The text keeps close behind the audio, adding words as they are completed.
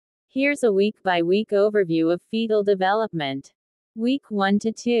Here's a week-by-week overview of fetal development. Week 1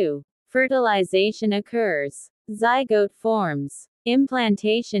 to 2. Fertilization occurs. Zygote forms.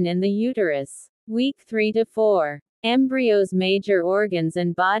 Implantation in the uterus. Week 3 to 4. Embryo's major organs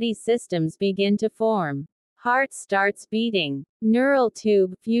and body systems begin to form. Heart starts beating. Neural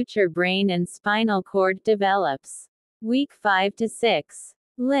tube, future brain and spinal cord develops. Week 5 to 6.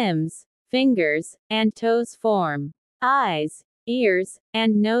 Limbs, fingers, and toes form. Eyes, ears,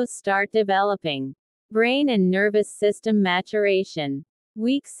 and nose start developing. Brain and nervous system maturation.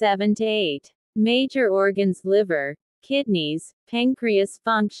 Week 7 to 8. Major organs: liver, kidneys, pancreas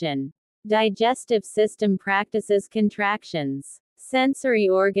function. Digestive system practices contractions. Sensory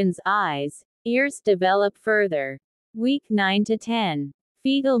organs: eyes, ears develop further. Week 9 to 10.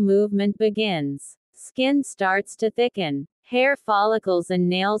 Fetal movement begins. Skin starts to thicken. Hair follicles and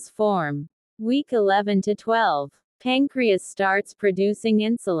nails form. Week 11 to 12. Pancreas starts producing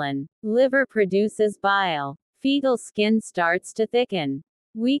insulin. Liver produces bile. Fetal skin starts to thicken.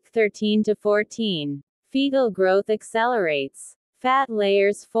 Week 13 to 14. Fetal growth accelerates. Fat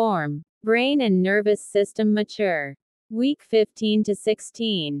layers form. Brain and nervous system mature. Week 15 to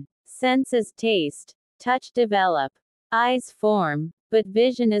 16. Senses: taste, touch develop. Eyes form, but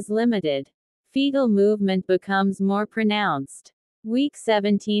vision is limited. Fetal movement becomes more pronounced. Week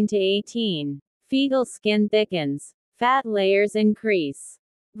 17 to 18. Fetal skin thickens. Fat layers increase.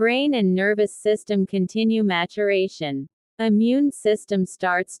 Brain and nervous system continue maturation. Immune system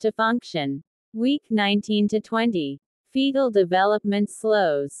starts to function. Week 19 to 20. Fetal development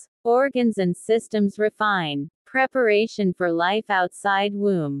slows. Organs and systems refine. Preparation for life outside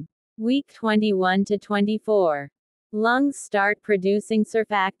womb. Week 21 to 24. Lungs start producing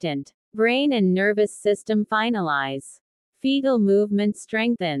surfactant. Brain and nervous system finalize. Fetal movement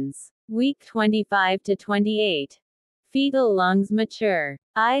strengthens. Week 25 to 28. Fetal lungs mature.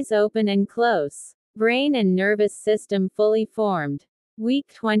 Eyes open and close. Brain and nervous system fully formed. Week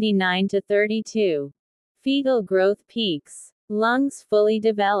 29 to 32. Fetal growth peaks. Lungs fully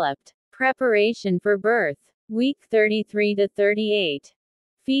developed. Preparation for birth. Week 33 to 38.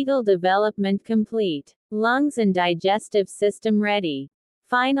 Fetal development complete. Lungs and digestive system ready.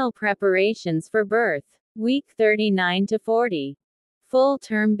 Final preparations for birth. Week 39 to 40.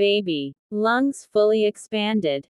 Full-term baby. Lungs fully expanded.